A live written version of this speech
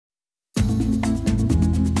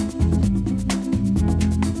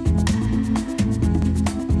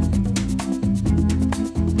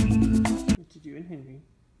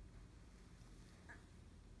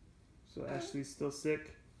Ashley's still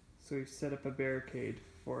sick, so we set up a barricade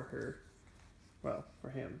for her. Well, for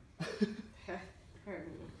him.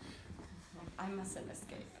 I mustn't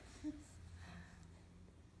escape.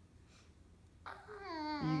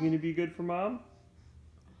 You gonna be good for Mom?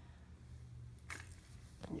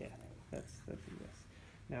 Yeah, that's a yes.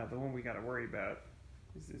 Now the one we gotta worry about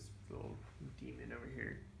is this little demon over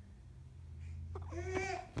here.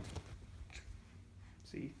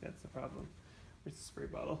 See, that's the problem. Where's the spray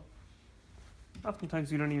bottle?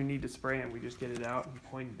 Oftentimes we don't even need to spray him, we just get it out and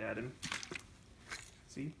point it at him.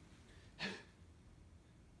 See?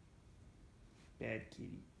 Bad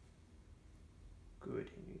kitty. Good,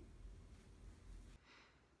 Henry.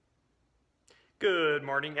 Good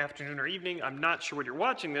morning, afternoon, or evening. I'm not sure when you're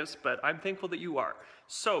watching this, but I'm thankful that you are.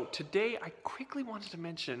 So today I quickly wanted to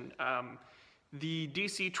mention the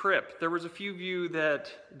DC trip. There was a few of you that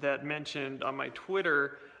mentioned on my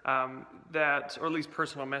Twitter that, or at least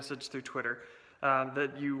personal message through Twitter,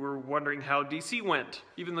 that you were wondering how DC went,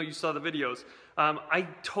 even though you saw the videos. I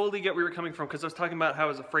totally get where you're coming from, because I was talking about how I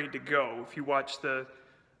was afraid to go, if you watched the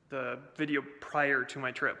video prior to my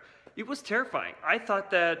trip. It was terrifying. I thought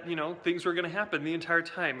that, you know, things were going to happen the entire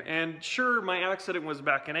time. And sure, my accident was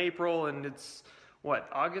back in April, and it's, what,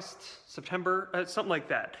 August? September? Something like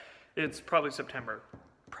that. It's probably September.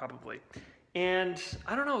 Probably. And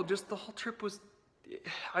I don't know, just the whole trip was,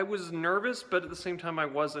 I was nervous, but at the same time I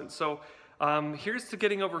wasn't. So here's to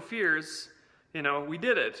getting over fears. You know, we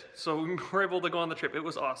did it. So we were able to go on the trip. It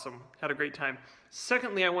was awesome. Had a great time.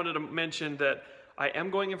 Secondly, I wanted to mention that I am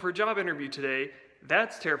going in for a job interview today.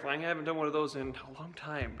 That's terrifying. I haven't done one of those in a long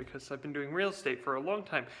time because I've been doing real estate for a long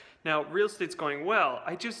time. Now, real estate's going well.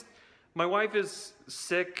 My wife is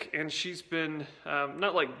sick, and she's been,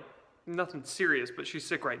 not like nothing serious, but she's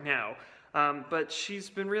sick right now. But she's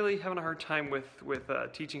been really having a hard time with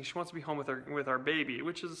teaching. She wants to be home with our baby,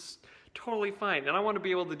 which is totally fine. And I want to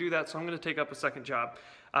be able to do that, so I'm going to take up a second job.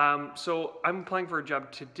 So I'm applying for a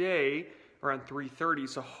job today around 3:30,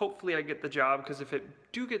 so hopefully I get the job, because if I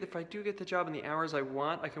do get the job in the hours I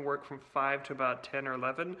want, I can work from 5 to about 10 or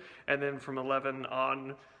 11, and then from 11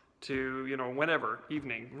 on to, you know, whenever,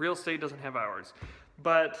 evening. Real estate doesn't have hours.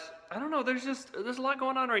 But I don't know, there's a lot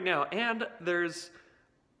going on right now, and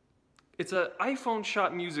it's an iPhone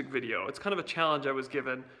shot music video. It's kind of a challenge I was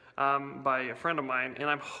given by a friend of mine, and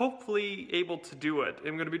I'm hopefully able to do it.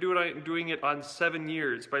 I'm going to be doing it on 7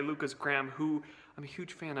 Years by Lucas Graham, who I'm a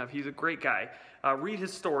huge fan of. He's a great guy. Read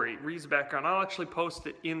his story, read his background. I'll actually post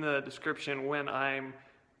it in the description when I'm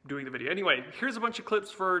doing the video. Anyway, here's a bunch of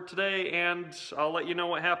clips for today, and I'll let you know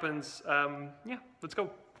what happens. Yeah, let's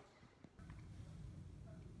go.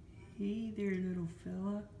 Hey there, little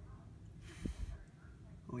fella.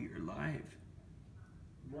 Oh, you're alive.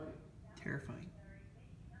 What? Terrifying.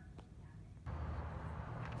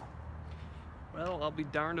 Well, I'll be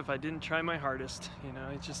darned if I didn't try my hardest. You know,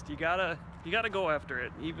 it's just you gotta go after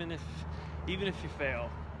it, even if you fail.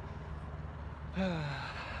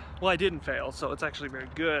 Well, I didn't fail, so it's actually very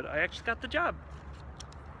good. I actually got the job.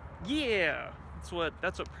 Yeah,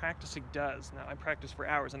 that's what practicing does. Now I practice for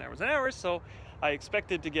hours and hours and hours, so I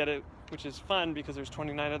expected to get it, which is fun because there's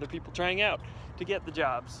 29 other people trying out to get the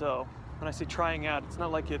job. So when I say trying out, it's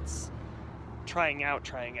not like it's trying out.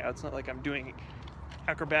 It's not like I'm doing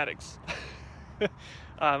acrobatics.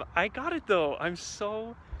 I got it though. I'm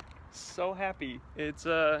so happy. It's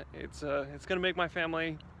gonna make my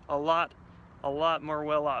family a lot more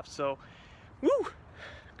well off. So, woo!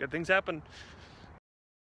 Good things happen.